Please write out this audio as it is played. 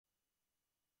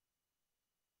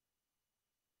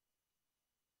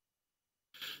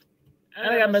And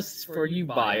I got a message for you,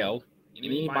 Bio, and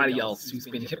anybody else who's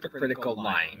been hypocritical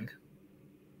lying.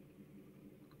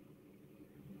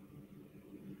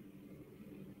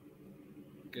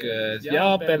 Because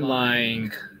y'all been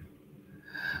lying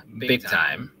big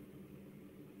time.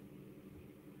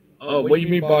 Oh, what do you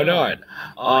mean by that?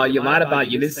 You lied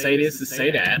about you didn't say this and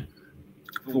say that.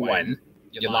 For one,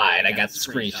 you lied. I got the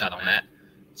screenshot on that.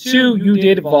 Two, you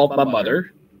did involve my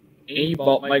mother. And you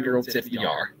bought my girl Tiffany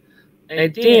R.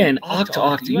 And then,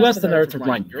 Octa, you have the nerve to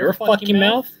run your fucking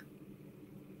mouth?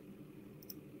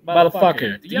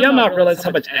 Motherfucker, do y'all not realize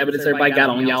how much evidence everybody got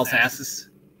on y'all's asses?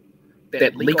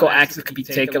 That legal action could be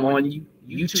taken on you?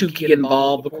 You two can get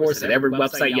involved, of course, and every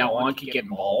website y'all on can get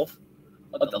involved.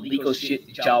 Of the legal shit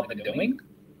that y'all been doing?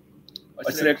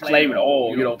 Or so they're claiming,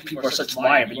 oh, you know, people are such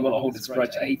liars, but you want to hold this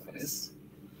grudge. I hate for this.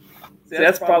 See,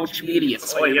 that's probably what you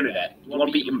idiots on the internet. You want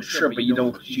to be immature, but you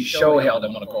don't. You show hell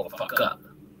don't want to grow the fuck up.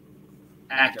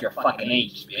 Act your fucking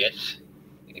age, bitch.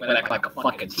 You act like a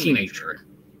fucking teenager.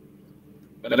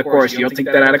 But of course, you don't take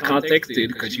that out of context,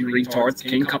 dude, because you retards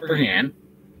can't comprehend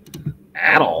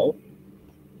at all.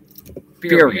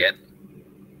 Period.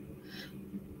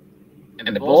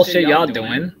 And the bullshit y'all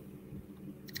doing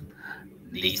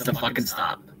needs to fucking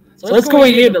stop. So let's go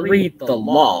ahead and read the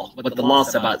law, what the law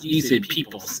says about using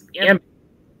people's image.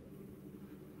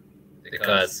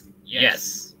 Because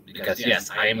yes,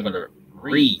 I am going to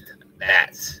read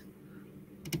that.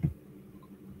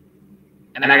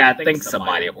 And I got to thank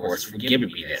somebody, of course, for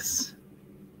giving me this.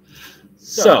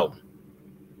 So,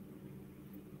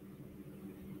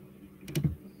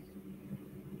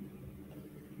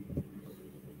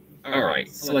 all right,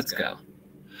 so let's go.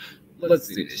 Let's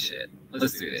do this shit.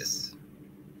 Let's do this.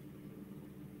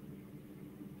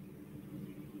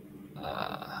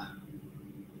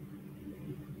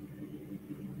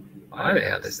 Why the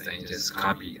hell this thing just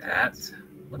copy that?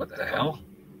 What the hell?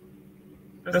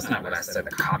 That's not what I said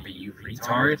to copy, you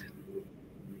retard.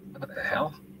 What the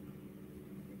hell?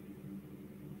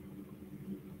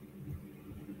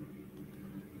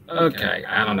 Okay,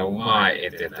 I don't know why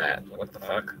it did that. What the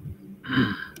fuck?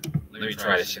 Let me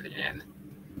try this shit again.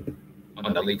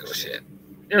 On the legal shit.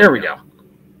 There we go.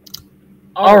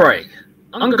 Alright.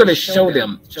 I'm gonna show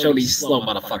these slow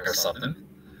motherfuckers something.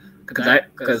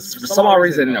 Because for some odd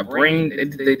reason in their brain,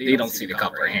 they don't see the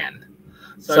comprehend.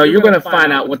 So you're going to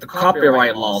find out what the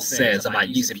copyright law says about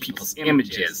using people's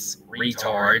images,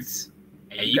 retards.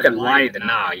 And you can lie to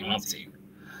deny you want to.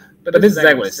 But this is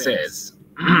exactly what it says.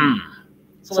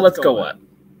 So let's go up.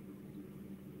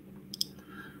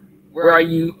 Where are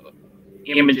you?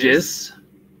 Images.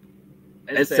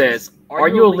 It says, are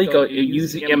you illegal in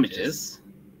using images?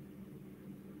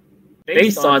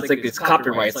 Based on it's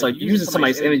copyright, so using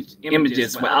somebody's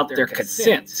images without their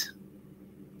consent,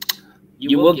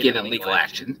 you will get in legal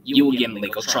action. You will get in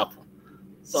legal trouble.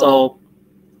 So,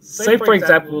 say for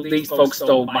example, these folks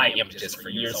stole my images for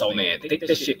years on end. Think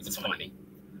this shit was funny.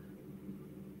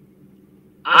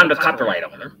 I'm the copyright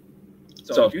owner.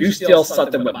 So if you steal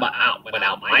something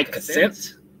without my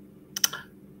consent,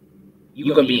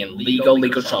 you're gonna be in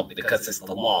legal trouble because it's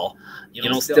the law. You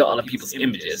don't steal other people's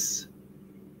images.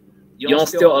 You don't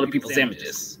steal other people's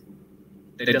images.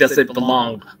 That doesn't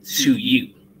belong to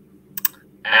you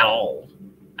at all.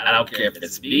 I don't care if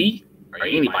it's me or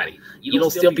anybody. You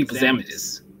don't steal people's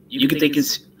images. You can think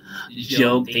it's a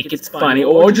joke, think it's funny,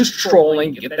 or just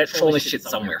trolling. Get that trolling shit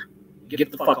somewhere.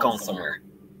 Get the fuck on somewhere.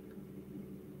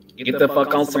 Get the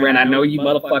fuck on somewhere. And I know you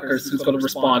motherfuckers who's going to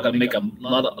respond going to make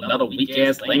another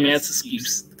weak-ass, lame-ass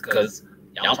excuse because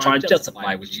y'all trying to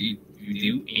justify what you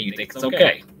do and you think it's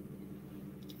okay.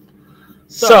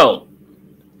 So,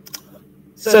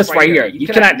 it says right here, you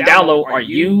cannot download or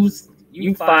use,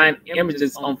 you find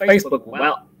images on Facebook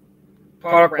without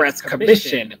progress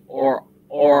commission or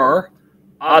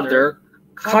other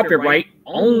copyright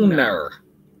owner.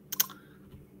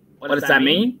 What does that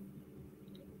mean?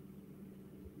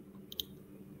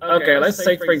 Okay, let's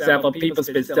say, for example, people's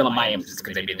been stealing my images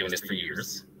because they've been doing this for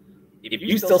years. If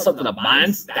you steal something of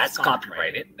mine, that's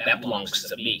copyrighted. That belongs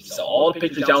to me. So all the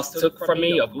pictures y'all took from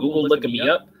me of Google looking me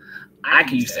up, I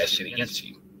can use that shit against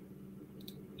you.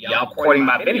 Y'all recording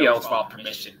my videos without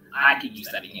permission, I can use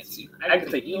that against you. I can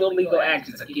take illegal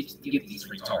actions to get these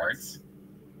retards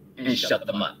and shut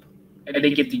them up. And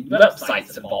they get the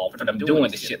websites involved for them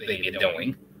doing the shit they've been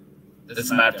doing. It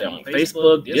doesn't matter if they're on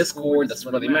Facebook, Discord,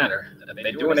 doesn't really matter. If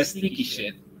they're doing that sneaky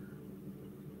shit,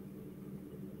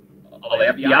 all the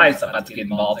FBI is about to get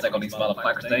involved. Like all these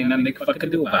motherfuckers, there ain't nothing they can fucking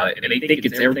do about it. And they think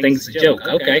everything's a joke.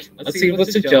 Okay, let's see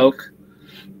what's a joke.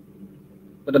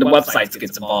 But the websites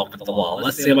gets involved with the law.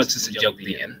 Let's see how much it's a joke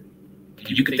then.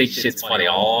 You can think shit's funny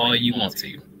all you want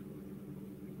to.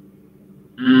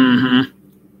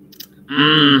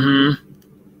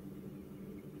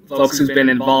 Folks who's been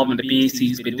involved in the BAC,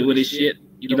 who's been doing this shit,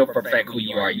 you know for a fact who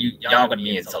you are. Y'all gonna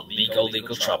be in some legal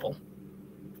trouble.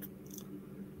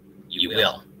 You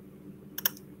will.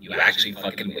 You actually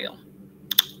fucking will.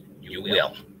 You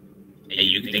will. And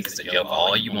you can think it's a joke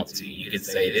all you want to. You can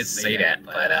say this, say that,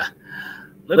 but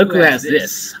look who has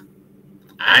this.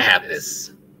 I have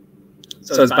this.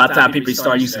 So it's about time people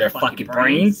start using their fucking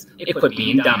brains and quit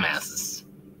being dumbasses.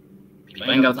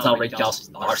 People ain't gonna tolerate y'all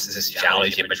narcissist,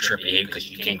 childish, immature behavior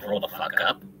because you can't grow the fuck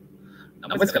up.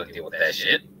 Nobody's gonna deal with that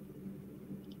shit.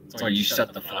 So you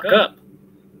shut the fuck up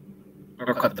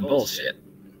or cut the bullshit.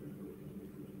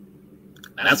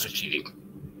 And that's what you do.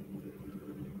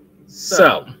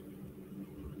 So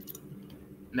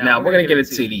now we're gonna get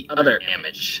into the other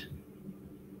image.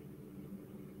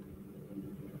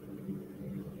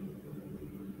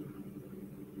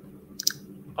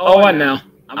 Oh, I know.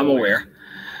 I'm aware.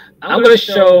 I'm going to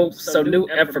show some new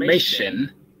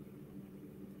information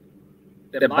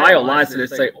that bio lies to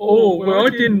say, oh, well, I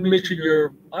didn't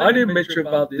mention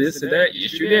about this and that.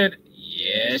 Yes, you did.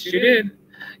 Yes, you did.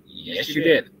 Yes, you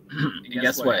did. And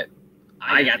guess what?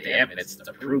 I got the evidence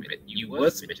to prove it. You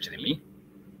was mentioning me.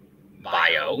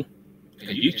 Bio.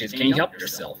 Because you just can't help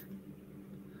yourself.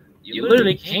 You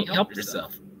literally can't help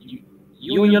yourself.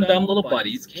 You and your dumb little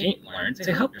buddies can't learn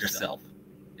to help yourself.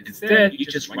 Instead, you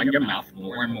just run your mouth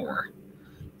more and more.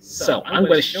 So I'm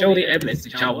going to show the evidence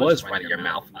that y'all was running your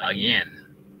mouth again.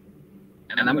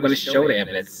 And I'm going to show the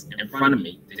evidence in front of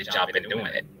me that y'all been doing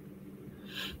it.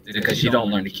 Because you don't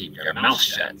learn to keep your mouth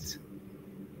shut.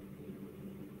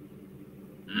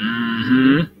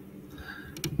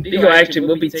 Legal action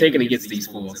will be taken against these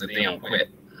fools if they don't quit.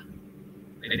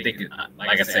 They think,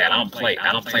 like I said, I don't play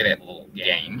that little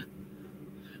game.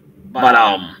 But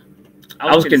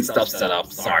I was getting stuff set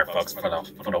up. Sorry, folks, for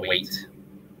the wait.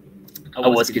 I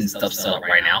was getting stuff set up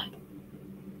right now.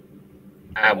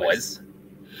 I was.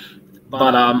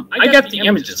 But I got the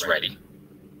images ready.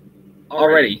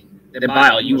 Already. The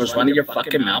bio, you was running your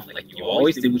fucking mouth like you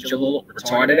always do with your little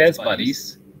retarded ass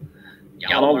buddies.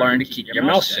 Y'all don't learn to keep your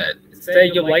mouth shut.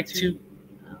 Instead, you like to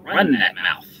run that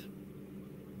mouth.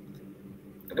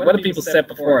 What have people said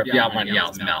before if y'all run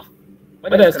y'all's mouth?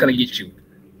 What else gonna get you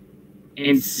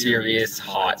in serious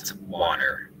hot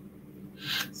water?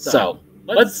 So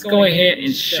let's go ahead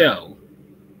and show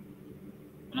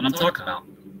what I'm talking about.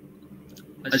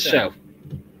 Let's show.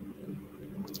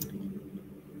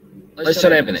 Let's show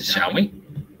the evidence, shall we?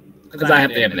 Because I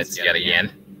have the evidence yet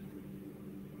again.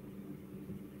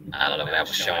 I don't know if that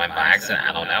was showing by accident.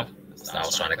 I don't know. So I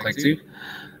was trying to click to.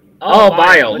 Oh,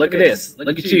 bio, look at this.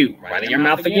 Look at you. Running your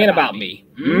mouth again about me.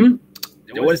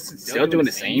 Still doing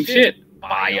the same shit.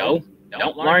 Bio.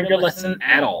 Don't learn your lesson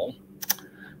at all.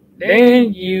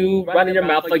 Then you running your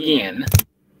mouth again.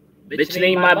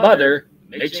 Bitching my mother.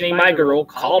 Bitching my girl.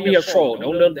 Call me a troll.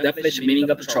 Don't know the definition meaning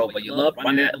of a troll, but you love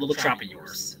running that little trap of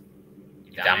yours.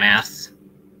 You dumbass.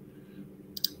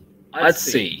 Let's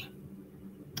see.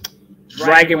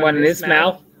 Dragon running his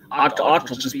mouth.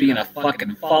 Octo just being a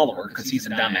fucking follower because he's a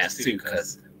dumbass too,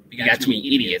 because you got too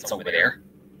many idiots over there.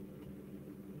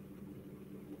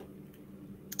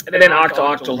 And then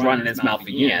Octo's running his mouth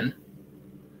again.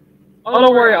 Oh,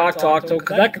 don't worry, Octo,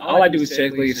 because all I do is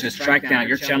just track down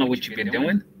your channel, what you've been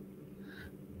doing.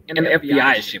 And the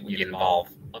FBI shit will get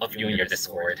involved of you and your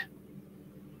Discord.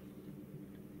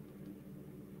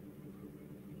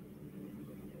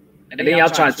 And then y'all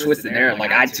try to twist the narrative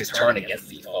like I just turn against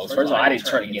these folks. First of all, I didn't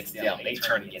turn against them. They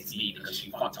turned against me because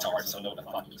you fucked hard, so know what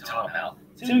the fuck you talking about.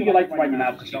 Two, you like to run your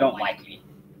mouth because you don't like me.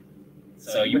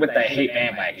 So you with that hate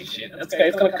bandwagon shit. That's okay.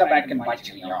 It's going to come back and bite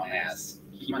you in your own ass.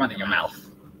 Keep running your mouth.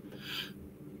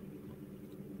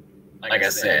 Like I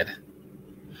said,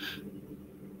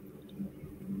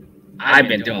 I've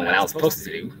been doing what I was supposed to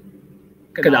do.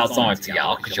 Because I was on to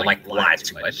y'all because you like to lie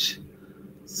too much.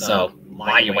 So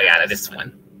lie your way out of this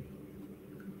one.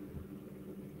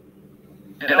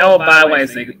 And oh, by the way,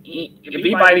 if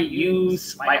anybody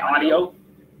use my audio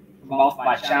from off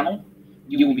my channel,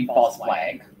 you will be false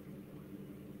flag.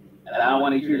 And I don't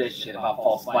want to hear this shit about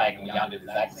false flag when y'all do the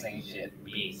exact same shit.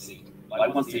 BAC.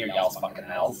 Nobody wants to hear y'all's fucking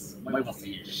else. Nobody wants to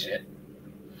hear your shit.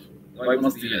 Nobody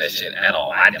wants to hear that shit at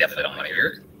all. I definitely don't want to hear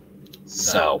it.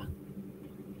 So,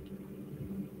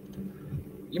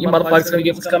 you motherfuckers gonna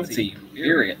get what's coming to you.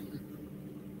 Period.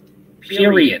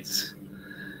 Period.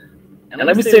 And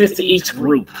let me say this to each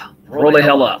group. Roll the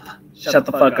hell up. Shut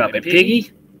the fuck up. And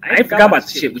Piggy, I ain't forgot about the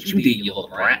shit what you did, you little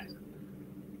brat.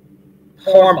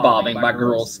 Porn bombing my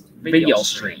girl's video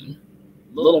stream.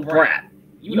 Little brat.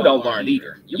 You don't learn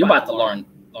either. You're about to learn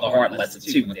the hard lesson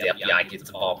too when the FBI gets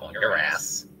involved on your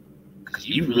ass, because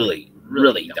you really,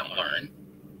 really don't learn.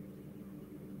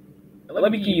 But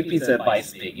let me give you a piece of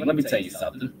advice, Piggy. Let me tell you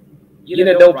something. You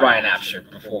didn't know Brian Absher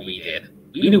before we did.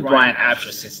 We knew Brian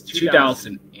Absher since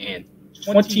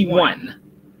 2021.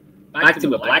 Back then,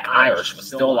 when Black Irish was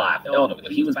still alive, Elder,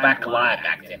 when he was back alive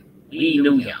back then, we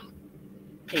knew him.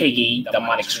 Piggy,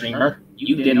 demonic streamer,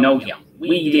 you didn't know him.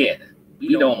 We did. We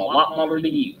know him a lot longer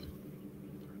than you.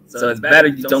 So it's better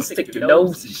you don't stick your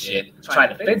nose in shit, try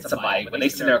to defend somebody when they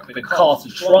sit there and cause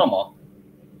you trauma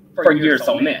for years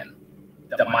on end.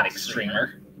 Demonic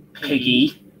streamer,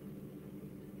 Piggy,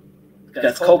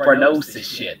 because Cobra knows this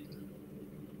shit.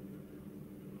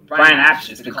 Brian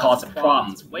Absher's been causing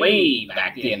problems way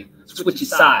back then, switching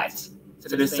sides.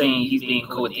 So they're saying he's being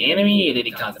cool with the enemy, and then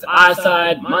he comes to my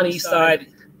side, money side.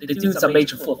 The dude's a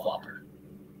major flip-flopper.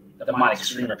 Demonic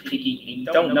streamer, Piggy, and you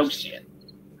don't know shit.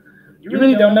 You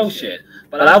really don't know shit.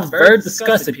 But I was very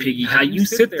disgusted, Piggy, how you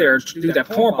sit there and do that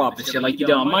porn bop and shit like you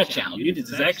did on my channel. You did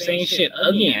the exact same shit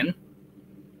again,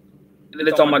 and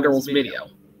it's on my girl's video.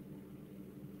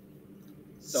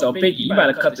 So, Piggy, you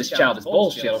better cut this childish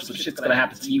bullshit or some shit's gonna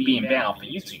happen to you being banned off of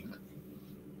YouTube.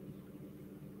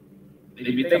 If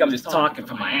you think I'm just talking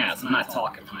from my ass, I'm not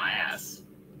talking from my ass.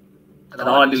 Because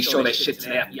all I do is show that shit to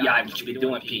the FBI what you've been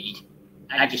doing, Piggy.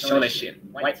 I just show that shit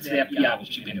right to the FBI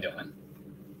what you've been doing.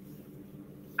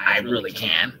 I really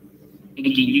can. And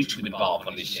get YouTube involved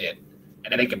on this shit.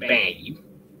 And they can ban you.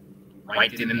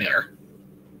 Right then and there.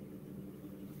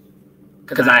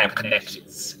 Because I have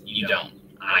connections. You don't.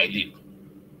 I do.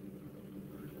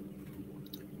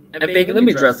 And Piggy, let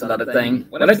me address another thing.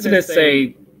 When I see this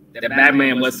say that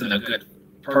Batman wasn't a good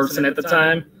person at the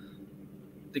time,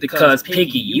 because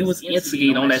Piggy, you was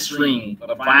instigating on that stream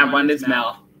of Brian running his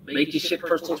mouth, making shit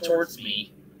personal towards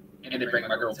me, and then bring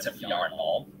my girl Tiffany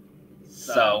involved.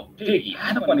 So, Piggy,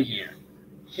 I don't want to hear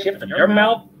shit from your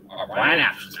mouth or Brian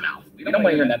Absher's mouth. We don't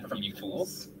want to hear nothing from you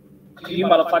fools. Because you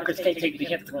motherfuckers can't take the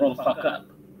hint to grow the fuck up.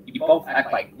 You both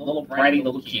act like little bratty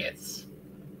little kids.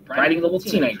 Bratty little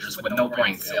teenagers with no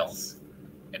brain cells.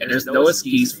 And there's no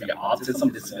excuse for your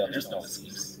autism disability. There's no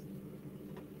excuse.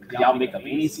 Y'all make up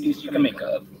any excuse you can make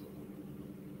up.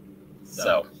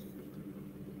 So,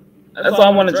 that's all I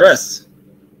want to address.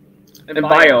 In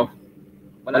bio,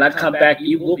 when I come back,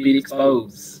 you will be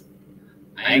exposed.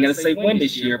 I ain't going to say when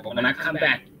this year, but when I come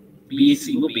back,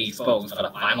 BEC will be exposed for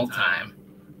the final time.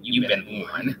 You've been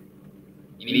warned.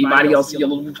 Anybody else in your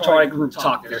little retarded group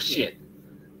talk their shit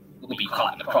will be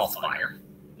caught in the crossfire.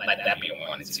 Let that be a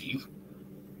warning to you.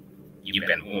 You've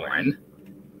been warned.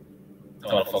 To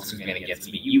all the folks who've been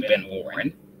against me, you've been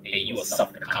warned, and you will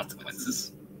suffer the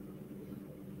consequences.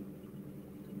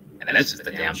 And that's just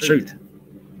the damn truth.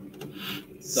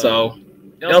 So,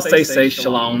 y'all stay safe,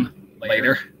 shalom,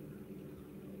 later.